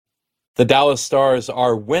The Dallas Stars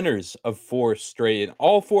are winners of four straight, and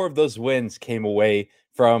all four of those wins came away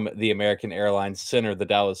from the American Airlines Center. The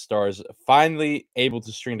Dallas Stars finally able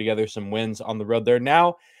to string together some wins on the road. They're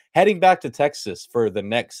now heading back to Texas for the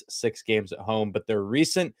next six games at home, but their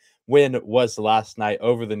recent win was last night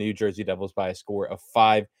over the New Jersey Devils by a score of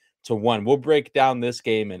 5-1. We'll break down this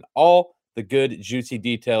game and all the good, juicy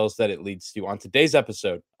details that it leads to on today's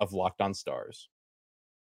episode of Locked On Stars.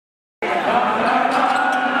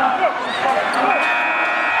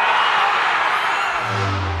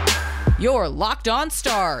 You're Locked On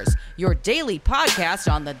Stars, your daily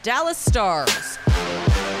podcast on the Dallas Stars.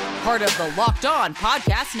 Part of the Locked On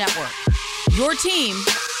Podcast Network, your team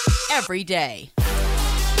every day.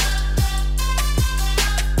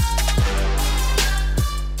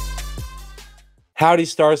 Howdy,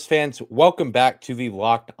 Stars fans. Welcome back to the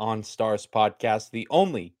Locked On Stars podcast, the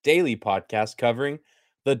only daily podcast covering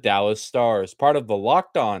the Dallas Stars, part of the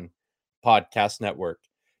Locked On Podcast Network,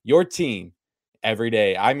 your team every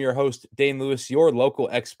day. I'm your host, Dane Lewis, your local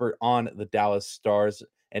expert on the Dallas Stars,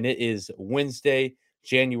 and it is Wednesday,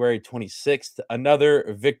 January 26th.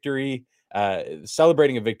 Another victory,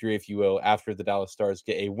 celebrating a victory, if you will, after the Dallas Stars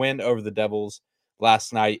get a win over the Devils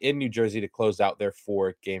last night in New Jersey to close out their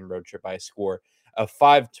four-game road trip by a score of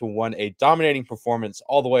 5-1, a dominating performance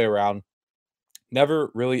all the way around. Never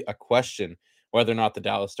really a question whether or not the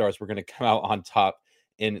Dallas Stars were going to come out on top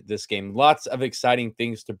in this game. Lots of exciting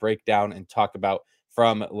things to break down and talk about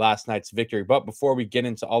from last night's victory. But before we get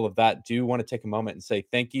into all of that, do want to take a moment and say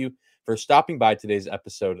thank you for stopping by today's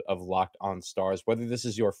episode of Locked On Stars. Whether this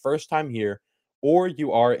is your first time here or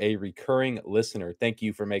you are a recurring listener, thank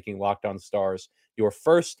you for making Locked On Stars your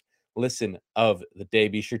first listen of the day.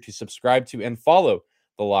 Be sure to subscribe to and follow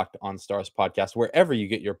the Locked On Stars podcast wherever you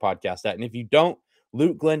get your podcast at. And if you don't,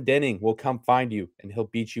 Luke Glendening will come find you and he'll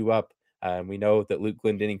beat you up. We know that Luke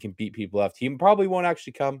Glendening can beat people up. He probably won't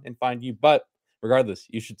actually come and find you, but regardless,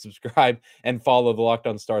 you should subscribe and follow the Locked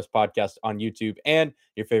On Stars podcast on YouTube and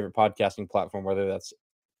your favorite podcasting platform, whether that's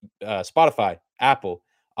Spotify, Apple,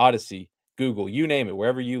 Odyssey, Google, you name it,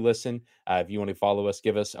 wherever you listen. If you want to follow us,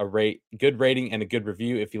 give us a good rating and a good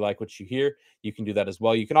review. If you like what you hear, you can do that as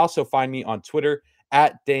well. You can also find me on Twitter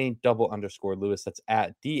at Dane_Lewis. That's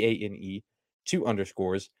at DANE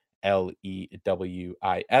 2_Lewis.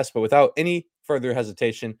 But without any further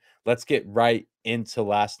hesitation, let's get right into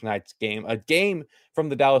last night's game. A game from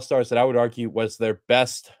the Dallas Stars that I would argue was their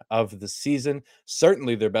best of the season,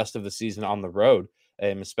 certainly their best of the season on the road.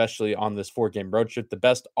 Especially on this four-game road trip, the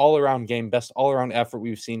best all-around game, best all-around effort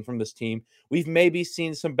we've seen from this team. We've maybe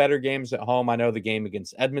seen some better games at home. I know the game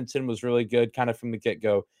against Edmonton was really good, kind of from the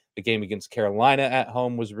get-go. The game against Carolina at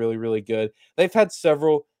home was really, really good. They've had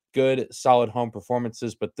several good, solid home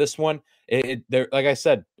performances, but this one, like I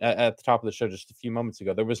said at the top of the show just a few moments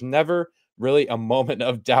ago, there was never really a moment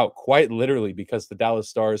of doubt, quite literally, because the Dallas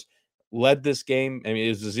Stars led this game. I mean, it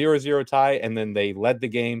was a 0-0 tie, and then they led the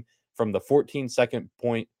game from the 14-second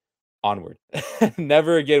point onward.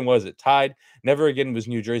 Never again was it tied. Never again was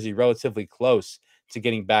New Jersey relatively close to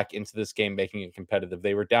getting back into this game, making it competitive.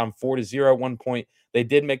 They were down 4-0 at one point. They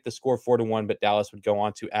did make the score 4-1, but Dallas would go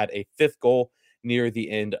on to add a fifth goal near the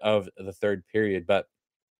end of the third period. But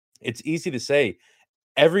it's easy to say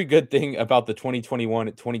every good thing about the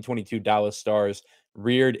 2021-2022 Dallas Stars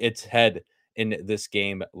reared its head in this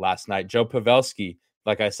game last night. Joe Pavelski,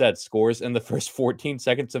 like I said, scores in the first 14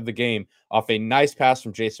 seconds of the game off a nice pass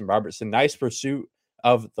from Jason Robertson. Nice pursuit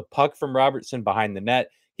of the puck from Robertson behind the net.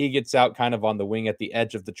 He gets out kind of on the wing at the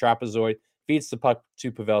edge of the trapezoid, feeds the puck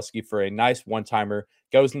to Pavelski for a nice one-timer,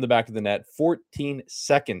 goes in the back of the net. 14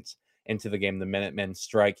 seconds into the game, the Minutemen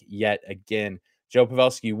strike yet again. Joe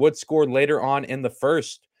Pavelski would score later on in the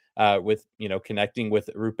first with, connecting with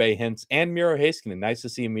Roope Hintz and Miro Heiskanen. Nice to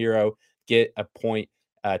see Miro get a point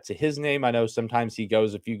to his name. I know sometimes he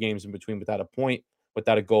goes a few games in between without a point,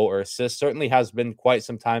 without a goal or assist. Certainly has been quite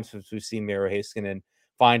some time since we've seen Miro Heiskanen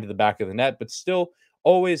find the back of the net, but still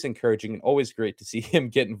always encouraging and always great to see him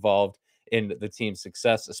get involved in the team's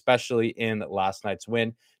success, especially in last night's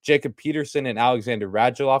win. Jacob Peterson and Alexander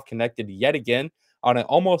Radulov connected yet again on an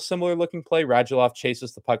almost similar looking play. Radulov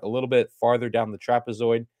chases the puck a little bit farther down the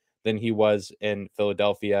trapezoid than he was in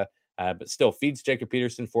Philadelphia. But still feeds Jacob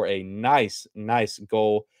Peterson for a nice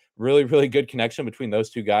goal. Really, really good connection between those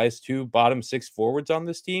two guys, two bottom six forwards on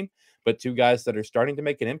this team, but two guys that are starting to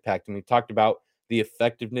make an impact. And we talked about the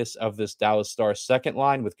effectiveness of this Dallas Stars second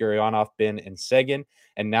line with Gurianov, Benn, and Seguin.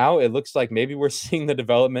 And now it looks like maybe we're seeing the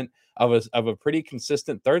development of a pretty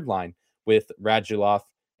consistent third line with Radulov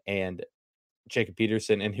and Jacob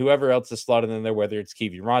Peterson and whoever else is slotted in there, whether it's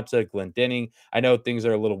Kiviranta, Glendening. I know things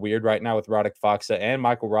are a little weird right now with Radek Faksa and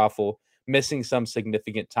Michael Raffel missing some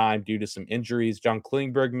significant time due to some injuries. John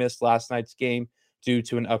Klingberg missed last night's game due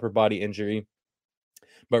to an upper body injury.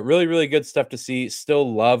 But really, really good stuff to see.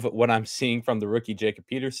 Still love what I'm seeing from the rookie Jacob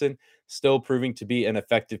Peterson. Still proving to be an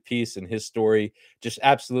effective piece, in his story just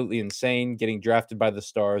absolutely insane. Getting drafted by the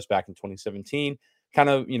Stars back in 2017, kind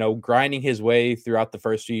of, grinding his way throughout the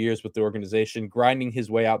first few years with the organization, grinding his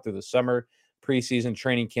way out through the summer, preseason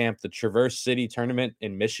training camp, the Traverse City tournament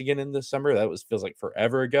in Michigan in the summer. That feels like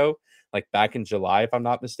forever ago, like back in July, if I'm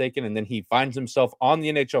not mistaken. And then he finds himself on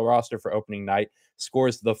the NHL roster for opening night,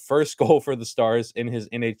 scores the first goal for the Stars in his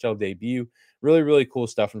NHL debut. Really, really cool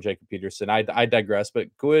stuff from Jacob Peterson. I digress,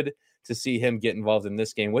 but good to see him get involved in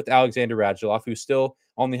this game with Alexander Radulov, who still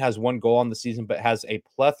only has one goal on the season, but has a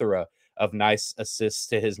plethora of nice assists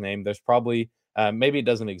to his name. There's probably, maybe it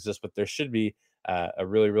doesn't exist, but there should be a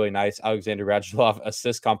really, really nice Alexander Radulov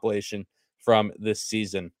assist compilation from this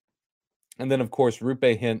season. And then, of course,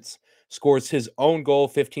 Roope Hintz scores his own goal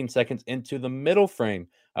 15 seconds into the middle frame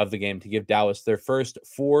of the game to give Dallas their first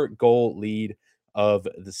 4-goal lead of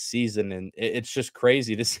the season. And it's just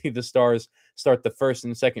crazy to see the Stars start the first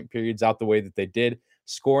and second periods out the way that they did,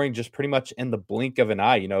 scoring just pretty much in the blink of an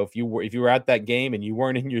eye. If you were at that game and you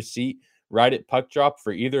weren't in your seat right at puck drop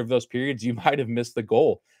for either of those periods, you might have missed the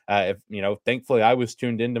goal. Thankfully I was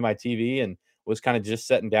tuned into my TV and was kind of just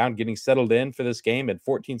sitting down, getting settled in for this game. And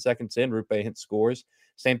 14 seconds in, Roope Hintz scores.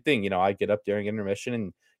 Same thing. I get up during intermission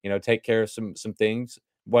and, take care of some things,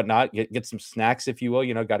 whatnot, get some snacks, if you will,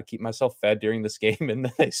 got to keep myself fed during this game. And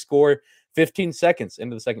then they score 15 seconds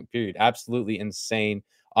into the second period. Absolutely insane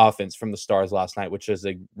offense from the Stars last night, which is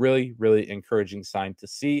a really, really encouraging sign to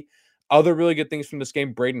see. Other really good things from this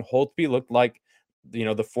game, Braden Holtby looked like,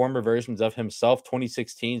 the former versions of himself,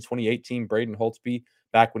 2016, 2018, Braden Holtby,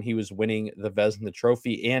 back when he was winning the Vezina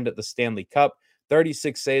Trophy and the Stanley Cup.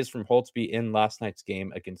 36 saves from Holtby in last night's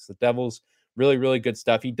game against the Devils. Really, really good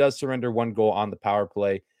stuff. He does surrender one goal on the power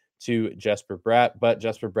play to Jesper Bratt, but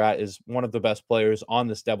Jesper Bratt is one of the best players on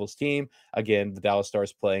this Devils team. Again, the Dallas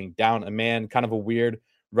Stars playing down a man, kind of a weird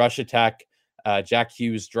rush attack. Jack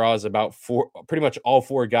Hughes draws about pretty much all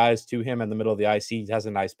 4 guys to him in the middle of the ice. He has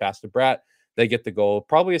a nice pass to Bratt. They get the goal.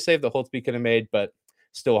 Probably a save that Holtby could have made, but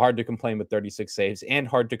still hard to complain with 36 saves, and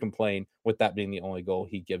hard to complain with that being the only goal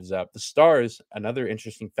he gives up. The Stars, another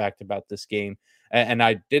interesting fact about this game, and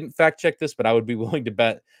I didn't fact check this, but I would be willing to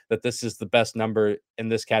bet that this is the best number in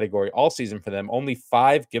this category all season for them. Only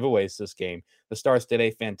 5 giveaways this game. The Stars did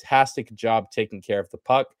a fantastic job taking care of the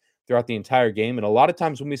puck throughout the entire game. And a lot of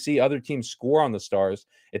times when we see other teams score on the Stars,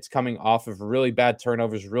 it's coming off of really bad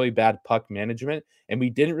turnovers, really bad puck management. And we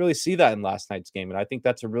didn't really see that in last night's game. And I think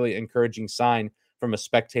that's a really encouraging sign from a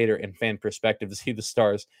spectator and fan perspective to see the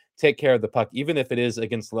Stars take care of the puck, even if it is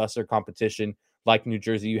against lesser competition like New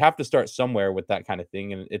Jersey. You have to start somewhere with that kind of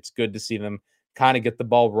thing. And it's good to see them kind of get the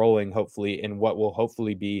ball rolling, hopefully, in what will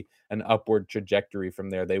hopefully be an upward trajectory from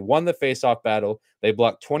there. They won the face-off battle. They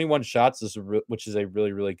blocked 21 shots, which is a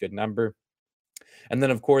really, really good number. And then,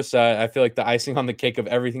 of course, I feel like the icing on the cake of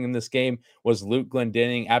everything in this game was Luke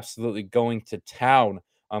Glendening absolutely going to town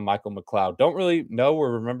on Michael McLeod. Don't really know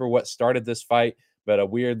or remember what started this fight, but a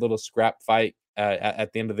weird little scrap fight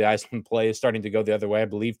at the end of the ice when play is starting to go the other way, I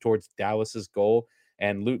believe, towards Dallas's goal.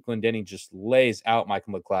 And Luke Glendening just lays out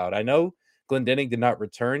Michael McLeod. I know Glendening did not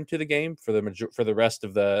return to the game for the rest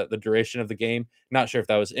of the duration of the game. Not sure if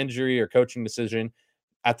that was injury or coaching decision.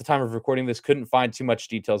 At the time of recording this, couldn't find too much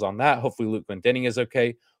details on that. Hopefully Luke Glendening is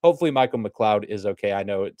okay. Hopefully Michael McLeod is okay. I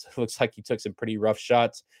know it looks like he took some pretty rough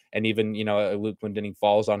shots, and even, Luke Glendening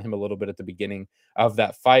falls on him a little bit at the beginning of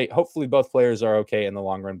that fight. Hopefully both players are okay in the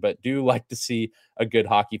long run, but do like to see a good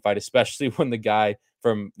hockey fight, especially when the guy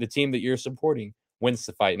from the team that you're supporting wins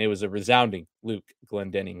the fight. And it was a resounding Luke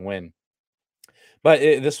Glendening win. But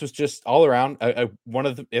this was just all around one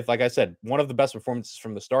of the best performances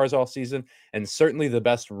from the Stars all season, and certainly the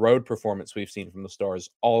best road performance we've seen from the Stars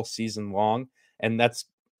all season long. And that's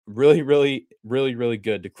really, really, really, really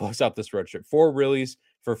good to close out this road trip. 4 reallys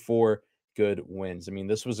for 4 good wins. I mean,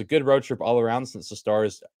 this was a good road trip all around since the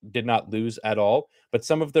Stars did not lose at all, but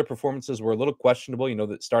some of their performances were a little questionable.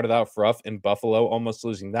 That started out rough in Buffalo, almost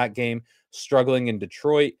losing that game, struggling in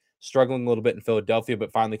Detroit, struggling a little bit in Philadelphia,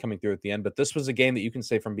 but finally coming through at the end. But this was a game that you can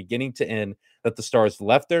say from beginning to end that the Stars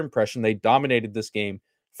left their impression. They dominated this game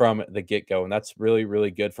from the get-go, and that's really,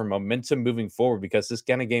 really good for momentum moving forward, because this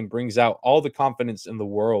kind of game brings out all the confidence in the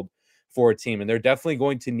world for a team, and they're definitely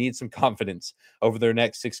going to need some confidence over their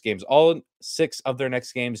next 6 games. All 6 of their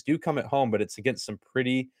next games do come at home, but it's against some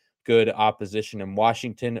pretty good opposition in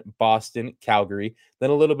Washington, Boston, Calgary, then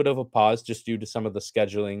a little bit of a pause just due to some of the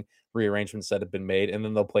scheduling rearrangements that have been made. And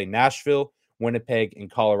then they'll play Nashville, Winnipeg,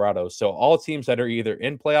 and Colorado. So all teams that are either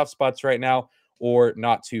in playoff spots right now or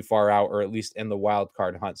not too far out, or at least in the wild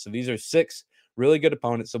card hunt. So these are 6 really good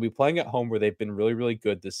opponents. They'll be playing at home where they've been really, really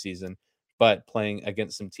good this season, but playing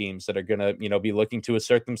against some teams that are going to, be looking to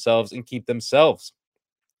assert themselves and keep themselves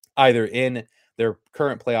either in their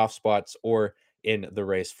current playoff spots or in the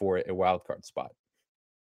race for a wild card spot.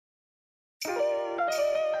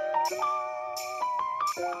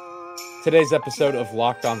 Today's episode of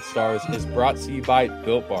Locked On Stars is brought to you by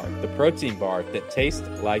Built Bar, the protein bar that tastes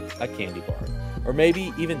like a candy bar, or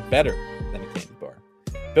maybe even better than a candy bar.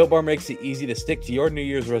 Built Bar makes it easy to stick to your New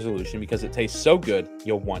Year's resolution because it tastes so good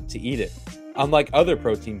you'll want to eat it. Unlike other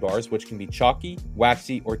protein bars, which can be chalky,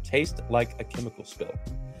 waxy, or taste like a chemical spill.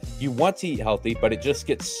 You want to eat healthy, but it just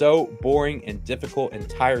gets so boring and difficult and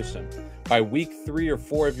tiresome. By week 3 or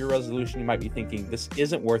 4 of your resolution, you might be thinking, this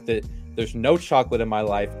isn't worth it. There's no chocolate in my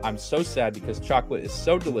life. I'm so sad because chocolate is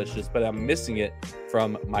so delicious, but I'm missing it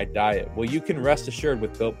from my diet. Well, you can rest assured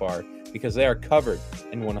with Built Bar because they are covered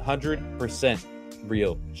in 100%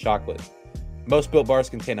 real chocolate. Most Built Bars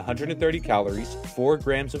contain 130 calories, 4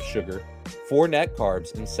 grams of sugar, 4 net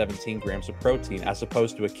carbs, and 17 grams of protein, as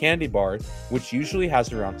opposed to a candy bar, which usually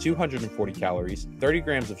has around 240 calories, 30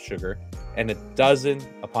 grams of sugar, and a dozen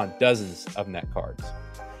upon dozens of net carbs.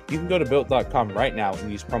 You can go to Built.com right now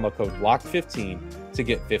and use promo code LOCKED15 to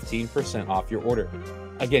get 15% off your order.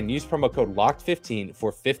 Again, use promo code LOCKED15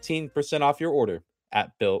 for 15% off your order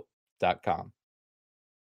at Built.com.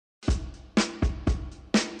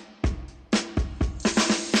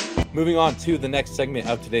 Moving on to the next segment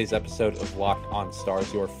of today's episode of Locked On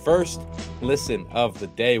Stars, your first listen of the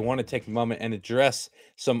day. I want to take a moment and address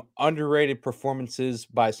some underrated performances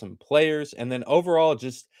by some players, and then overall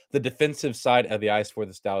just the defensive side of the ice for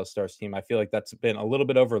this Dallas Stars team. I feel like that's been a little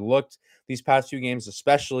bit overlooked these past 2 games,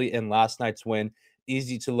 especially in last night's win.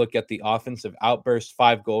 Easy to look at the offensive outburst,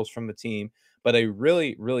 5 goals from the team, but a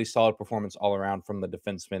really, really solid performance all around from the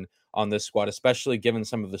defensemen on this squad, especially given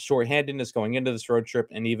some of the shorthandedness going into this road trip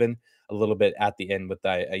and even a little bit at the end with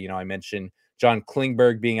that. I mentioned John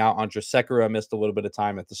Klingberg being out. Andrej Sekera missed a little bit of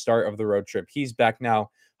time at the start of the road trip. He's back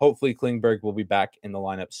now. Hopefully Klingberg will be back in the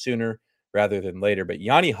lineup sooner rather than later. But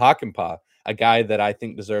Jani Hakanpää, a guy that I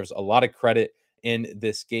think deserves a lot of credit in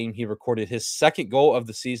this game. He recorded his 2nd goal of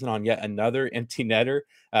the season on yet another empty netter.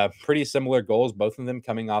 Pretty similar goals, both of them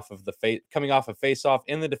coming off of face-off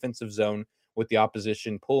in the defensive zone with the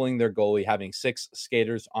opposition pulling their goalie, having 6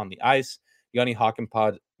 skaters on the ice. Jani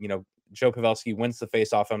Hakanpää, Joe Pavelski wins the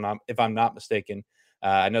face-off, if I'm not mistaken.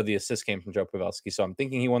 I know the assist came from Joe Pavelski, so I'm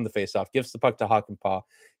thinking he won the face-off, gives the puck to Hakanpää.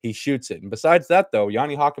 He shoots it. And besides that, though,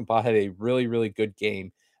 Jani Hakanpää had a really, really good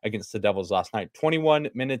game against the Devils last night. 21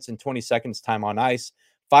 minutes and 20 seconds time on ice,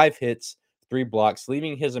 5 hits, 3 blocks,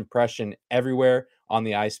 leaving his impression everywhere on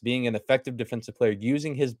the ice, being an effective defensive player,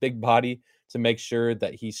 using his big body to make sure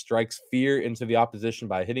that he strikes fear into the opposition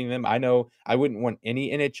by hitting them. I know I wouldn't want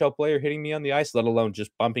any NHL player hitting me on the ice, let alone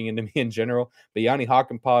just bumping into me in general. But Jani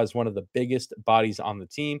Hakanpää is one of the biggest bodies on the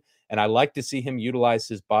team, and I like to see him utilize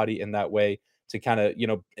his body in that way to kind of,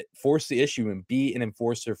 force the issue and be an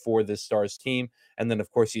enforcer for this Stars team. And then, of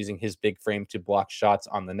course, using his big frame to block shots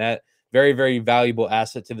on the net. Very, very valuable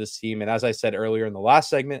asset to this team. And as I said earlier in the last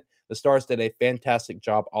segment, the Stars did a fantastic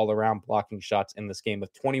job all around blocking shots in this game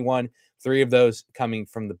with 21, 3 of those coming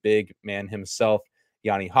from the big man himself,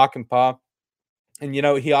 Jani Hakanpää. And,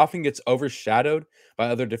 he often gets overshadowed by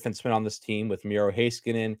other defensemen on this team with Miro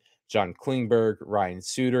Heiskanen, John Klingberg, Ryan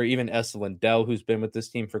Suter, even Esa Lindell, who's been with this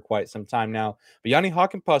team for quite some time now. But Jani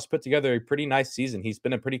Hakanpää has put together a pretty nice season. He's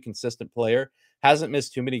been a pretty consistent player, hasn't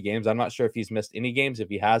missed too many games. I'm not sure if he's missed any games. If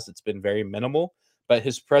he has, it's been very minimal. But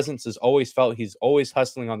his presence is always felt. He's always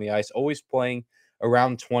hustling on the ice, always playing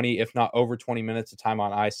around 20, if not over 20 minutes of time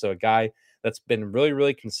on ice. So a guy that's been really,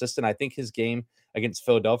 really consistent. I think his game against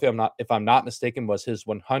Philadelphia, if I'm not mistaken, was his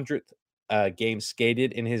 100th game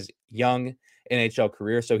skated in his young NHL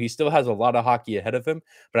career. So he still has a lot of hockey ahead of him,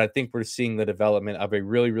 but I think we're seeing the development of a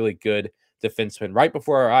really, really good defenseman right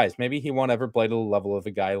before our eyes. Maybe he won't ever play to the level of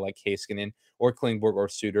a guy like Heiskanen or Klingberg or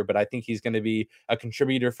Suter, but I think he's going to be a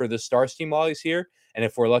contributor for the Stars team while he's here. And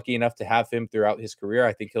if we're lucky enough to have him throughout his career,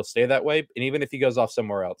 I think he'll stay that way. And even if he goes off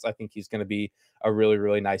somewhere else, I think he's going to be a really,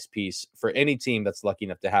 really nice piece for any team that's lucky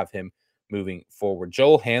enough to have him moving forward.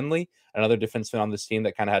 Joel Hanley, another defenseman on this team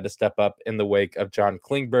that kind of had to step up in the wake of John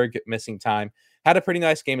Klingberg missing time, had a pretty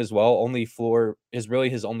nice game as well.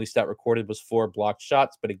 His only stat recorded was 4 blocked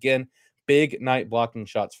shots, but again, big night blocking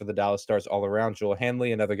shots for the Dallas Stars all around. Joel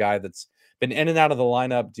Hanley, another guy that's been in and out of the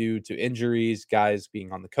lineup due to injuries, guys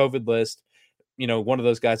being on the COVID list. One of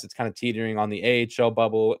those guys that's kind of teetering on the AHL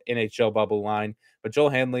bubble, NHL bubble line. But Joel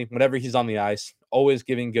Hanley, whenever he's on the ice, always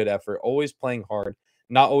giving good effort, always playing hard,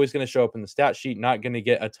 not always going to show up in the stat sheet, not going to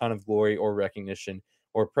get a ton of glory or recognition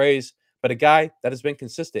or praise, but a guy that has been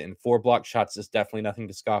consistent, and 4 block shots is definitely nothing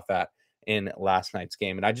to scoff at in last night's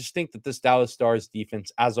game. And I just think that this Dallas Stars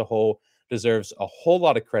defense as a whole deserves a whole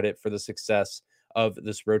lot of credit for the success of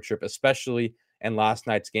this road trip, especially in last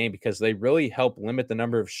night's game, because they really help limit the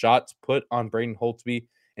number of shots put on Braden Holtby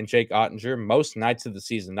and Jake Ottinger most nights of the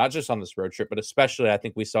season, not just on this road trip, but especially I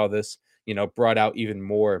think we saw this, brought out even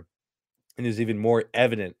more and is even more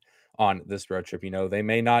evident on this road trip. They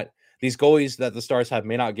may not, these goalies that the Stars have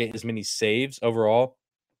may not get as many saves overall.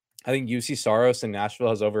 I think UC Saros in Nashville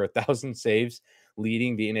has over 1,000 saves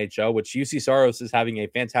leading the NHL, which UC Saros is having a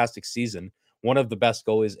fantastic season, one of the best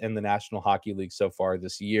goalies in the National Hockey League so far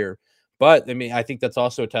this year. But I think that's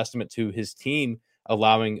also a testament to his team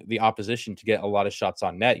allowing the opposition to get a lot of shots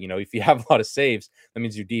on net. If you have a lot of saves, that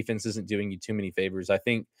means your defense isn't doing you too many favors. I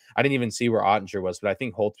think I didn't even see where Ottinger was, but I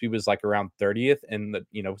think Holtby was like around 30th in the,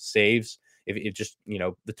 saves. If it just,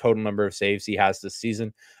 the total number of saves he has this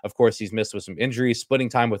season. Of course, he's missed with some injuries, splitting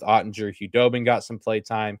time with Ottinger. Hudobin got some play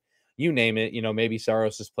time. You name it. Maybe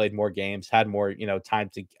Saros has played more games, had more,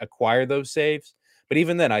 time to acquire those saves. But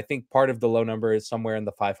even then, I think part of the low number is somewhere in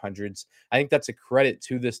the 500s. I think that's a credit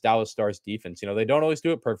to this Dallas Stars defense. They don't always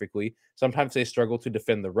do it perfectly. Sometimes they struggle to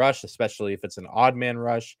defend the rush, especially if it's an odd man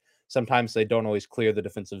rush. Sometimes they don't always clear the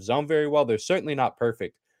defensive zone very well. They're certainly not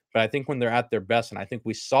perfect. But I think when they're at their best, and I think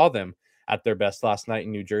we saw them at their best last night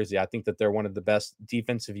in New Jersey, I think that they're one of the best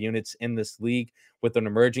defensive units in this league, with an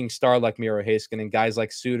emerging star like Miro Heiskanen and guys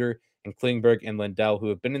like Suter and Klingberg and Lindell, who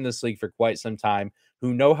have been in this league for quite some time,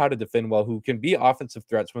 who know how to defend well, who can be offensive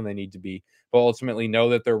threats when they need to be, but ultimately know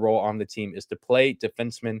that their role on the team is to play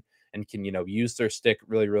defensemen and can, use their stick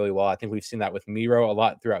really, really well. I think we've seen that with Miro a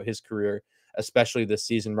lot throughout his career, especially this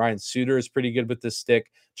season. Ryan Suter is pretty good with this stick.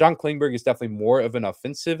 John Klingberg is definitely more of an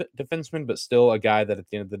offensive defenseman, but still a guy that at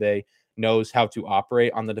the end of the day knows how to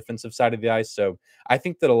operate on the defensive side of the ice. So I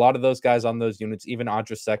think that a lot of those guys on those units, even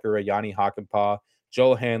Andra Sekera, Yanni Hakanpää,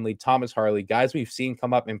 Joel Hanley, Thomas Harley, guys we've seen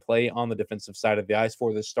come up and play on the defensive side of the ice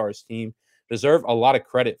for the Stars team, deserve a lot of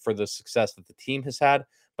credit for the success that the team has had,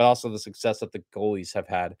 but also the success that the goalies have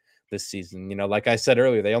had this season. Like I said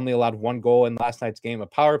earlier, they only allowed 1 goal in last night's game, a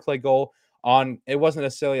power play goal it wasn't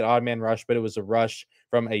necessarily an odd man rush, but it was a rush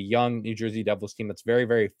from a young New Jersey Devils team that's very,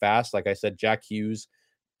 very fast. Like I said, Jack Hughes,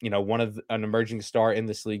 an emerging star in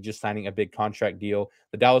this league, just signing a big contract deal.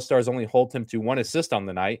 The Dallas Stars only hold him to 1 assist on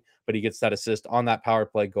the night, but he gets that assist on that power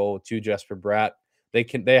play goal to Jesper Bratt.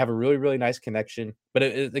 They have a really, really nice connection. But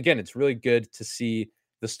again, it's really good to see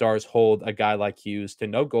the Stars hold a guy like Hughes to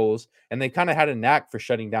no goals. And they kind of had a knack for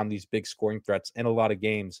shutting down these big scoring threats in a lot of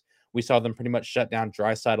games. We saw them pretty much shut down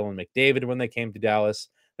Draisaitl and McDavid when they came to Dallas.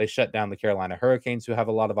 They shut down the Carolina Hurricanes, who have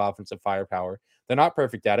a lot of offensive firepower. They're not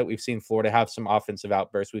perfect at it. We've seen Florida have some offensive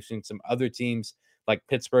outbursts. We've seen some other teams like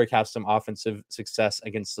Pittsburgh have some offensive success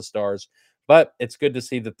against the Stars. But it's good to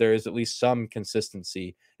see that there is at least some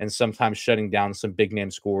consistency and sometimes shutting down some big name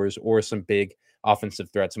scorers or some big offensive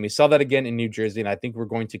threats. And we saw that again in New Jersey, and I think we're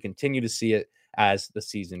going to continue to see it as the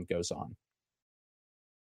season goes on.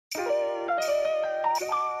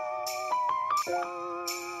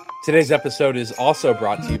 Today's episode is also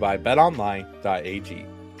brought to you by betonline.ag.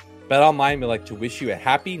 BetOnline would like to wish you a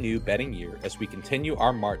happy new betting year as we continue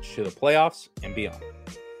our march to the playoffs and beyond.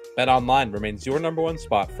 BetOnline remains your number one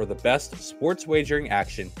spot for the best sports wagering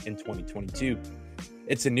action in 2022.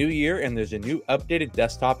 It's a new year and there's a new updated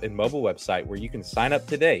desktop and mobile website where you can sign up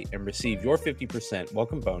today and receive your 50%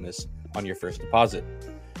 welcome bonus on your first deposit.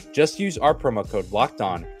 Just use our promo code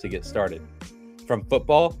LOCKEDON to get started. From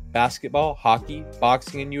football, basketball, hockey,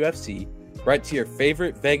 boxing, and UFC, right to your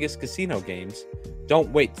favorite Vegas casino games, don't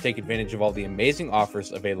wait to take advantage of all the amazing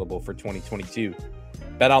offers available for 2022.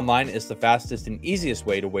 BetOnline is the fastest and easiest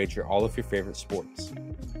way to wager all of your favorite sports.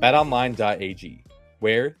 BetOnline.ag,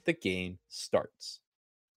 where the game starts.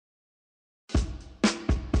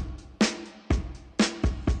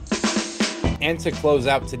 And to close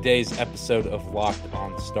out today's episode of Locked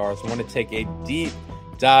On Stars, I want to take a deep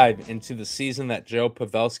dive into the season that Joe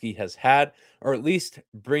Pavelski has had, or at least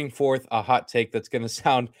bring forth a hot take that's going to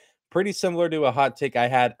sound pretty similar to a hot take I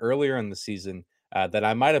had earlier in the season that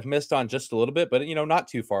I might have missed on just a little bit, but not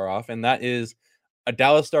too far off. And that is a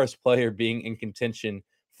Dallas Stars player being in contention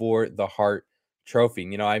for the Hart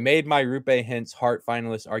Trophy. I made my Roope Hintz Hart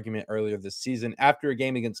finalist argument earlier this season after a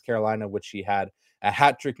game against Carolina, which he had a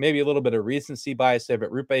hat trick, maybe a little bit of recency bias there,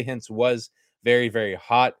 but Rupe Hintz was very, very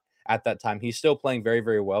hot at that time. He's still playing very,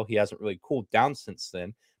 very well. He hasn't really cooled down since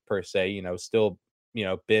then, per se, still,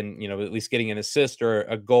 been, at least getting an assist or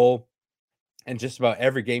a goal in just about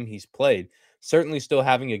every game he's played. Certainly still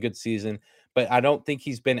having a good season, but I don't think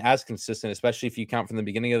he's been as consistent, especially if you count from the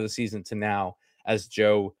beginning of the season to now, as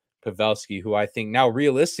Joe Pavelski, who I think now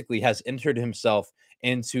realistically has entered himself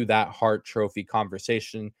into that Hart Trophy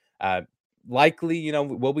conversation. Likely,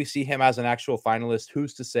 will we see him as an actual finalist?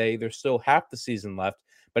 Who's to say? There's still half the season left,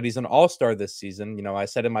 but he's an all-star this season. I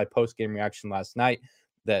said in my post-game reaction last night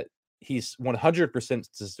that he's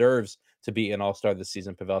 100% deserves to be an all-star this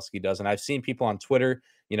season. Pavelski does. And I've seen people on Twitter,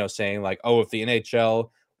 saying like, oh, if the NHL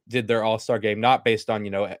did their all-star game, not based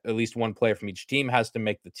on, at least one player from each team has to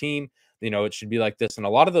make the team, it should be like this. And a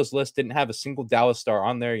lot of those lists didn't have a single Dallas Star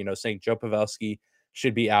on there, saying Joe Pavelski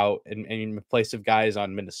should be out in place of guys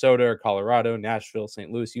on Minnesota or Colorado, Nashville, St.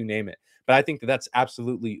 Louis, you name it. But I think that's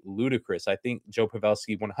absolutely ludicrous. I think Joe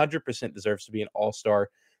Pavelski 100% deserves to be an all-star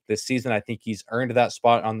this season. I think he's earned that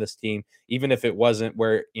spot on this team, even if it wasn't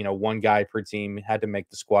where, one guy per team had to make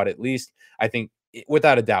the squad at least. I think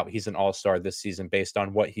without a doubt, he's an all-star this season based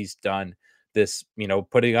on what he's done this,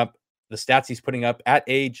 putting up the stats he's putting up at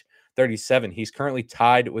age 37. He's currently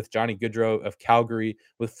tied with Johnny Gaudreau of Calgary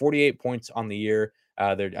with 48 points on the year.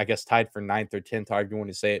 They're, I guess, tied for 9th or 10th, however you want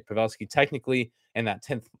to say it. Pavelski technically in that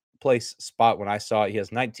 10th place spot when I saw it. He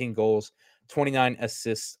has 19 goals, 29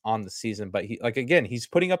 assists on the season. But he's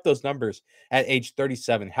putting up those numbers at age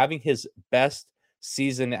 37, having his best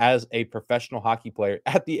season as a professional hockey player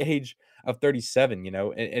at the age of 37.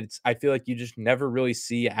 I feel like you just never really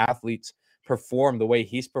see athletes perform the way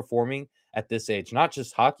he's performing at this age, not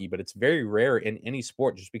just hockey, but it's very rare in any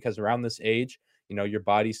sport, just because around this age, your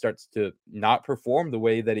body starts to not perform the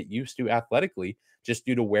way that it used to athletically, just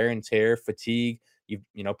due to wear and tear, fatigue.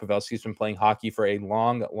 Pavelski's been playing hockey for a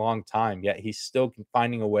long, long time, yet he's still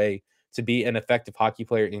finding a way to be an effective hockey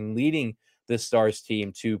player and leading the Stars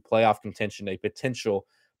team to playoff contention, a potential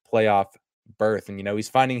playoff berth. And, he's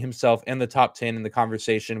finding himself in the top 10 in the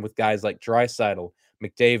conversation with guys like Draisaitl,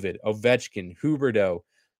 McDavid, Ovechkin, Huberdeau,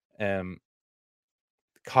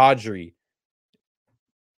 Kadri,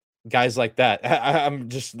 guys like that. I'm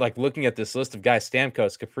just like looking at this list of guys: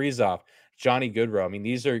 Stamkos, Kaprizov, Johnny Gaudreau. I mean,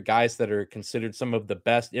 these are guys that are considered some of the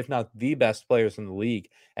best, if not the best players in the league.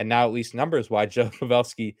 And now, at least numbers wise, Joe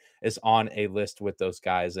Pavelski is on a list with those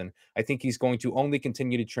guys. And I think he's going to only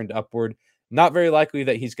continue to trend upward. Not very likely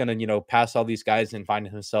that he's going to, pass all these guys and find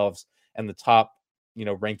himself in the top,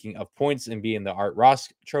 ranking of points and be in the Art Ross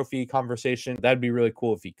Trophy conversation. That'd be really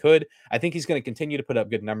cool if he could. I think he's going to continue to put up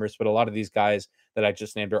good numbers, but a lot of these guys that I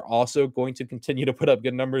just named are also going to continue to put up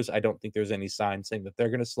good numbers. I don't think there's any sign saying that they're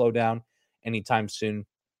going to slow down anytime soon.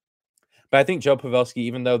 But I think Joe Pavelski,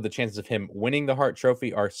 even though the chances of him winning the Hart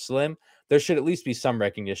Trophy are slim, there should at least be some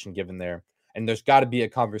recognition given there. And there's got to be a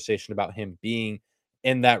conversation about him being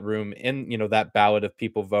in that room, in, that ballot of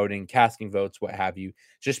people voting, casting votes, what have you,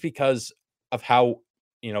 just because of how,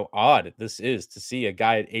 odd this is to see a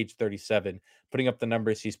guy at age 37 putting up the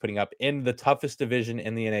numbers he's putting up in the toughest division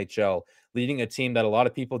in the NHL, leading a team that a lot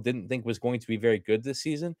of people didn't think was going to be very good this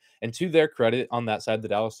season. And to their credit, on that side, the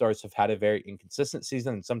Dallas Stars have had a very inconsistent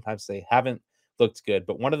season, and sometimes they haven't looked good.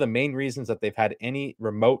 But one of the main reasons that they've had any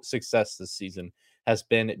remote success this season has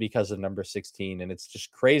been because of number 16. And it's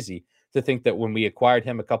just crazy to think that when we acquired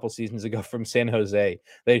him a couple seasons ago from San Jose,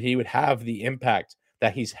 that he would have the impact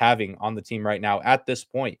that he's having on the team right now at this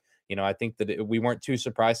point. I think that we weren't too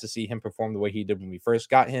surprised to see him perform the way he did when we first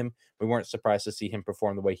got him. We weren't surprised to see him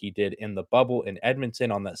perform the way he did in the bubble in Edmonton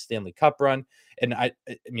on that Stanley Cup run. And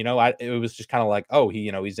it was just kind of like, oh,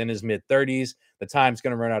 he's in his mid 30s. The time's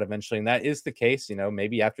going to run out eventually. And that is the case.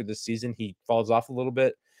 Maybe after this season, he falls off a little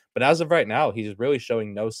bit. But as of right now, he's really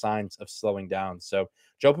showing no signs of slowing down. So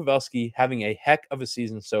Joe Pavelski having a heck of a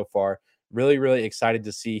season so far. Really, really excited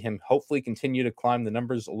to see him hopefully continue to climb the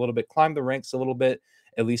numbers a little bit, climb the ranks a little bit,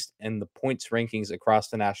 at least in the points rankings across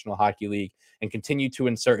the National Hockey League, and continue to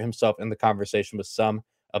insert himself in the conversation with some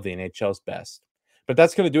of the NHL's best. But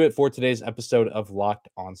that's going to do it for today's episode of Locked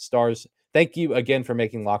On Stars. Thank you again for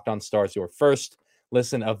making Locked On Stars your first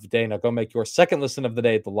listen of the day. Now go make your second listen of the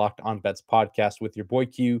day, the Locked On Bets podcast with your boy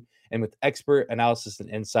Q, and with expert analysis and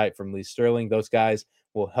insight from Lee Sterling. Those guys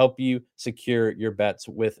will help you secure your bets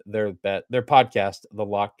with their podcast, the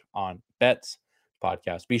Locked On Bets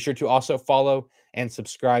podcast. Be sure to also follow and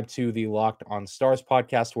subscribe to the Locked On Stars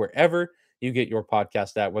podcast wherever you get your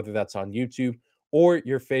podcast at, whether that's on YouTube or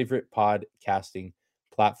your favorite podcasting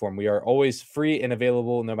platform. We are always free and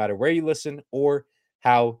available no matter where you listen or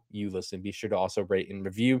how you listen. Be sure to also rate and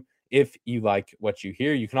review if you like what you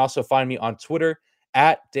hear. You can also find me on Twitter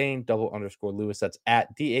at Dane_Lewis. That's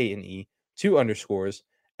at DANE 2_Lewis.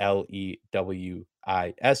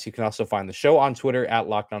 You can also find the show on Twitter at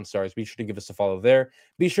Locked On Stars. Be sure to give us a follow there.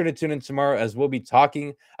 Be sure to tune in tomorrow as we'll be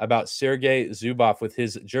talking about Sergei Zubov with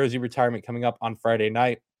his jersey retirement coming up on Friday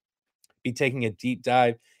night. Be taking a deep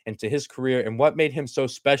dive into his career and what made him so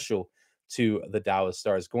special to the Dallas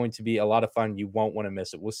Stars. Going to be a lot of fun. You won't want to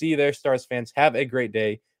miss it. We'll see you there, Stars fans. Have a great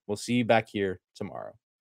day. We'll see you back here tomorrow.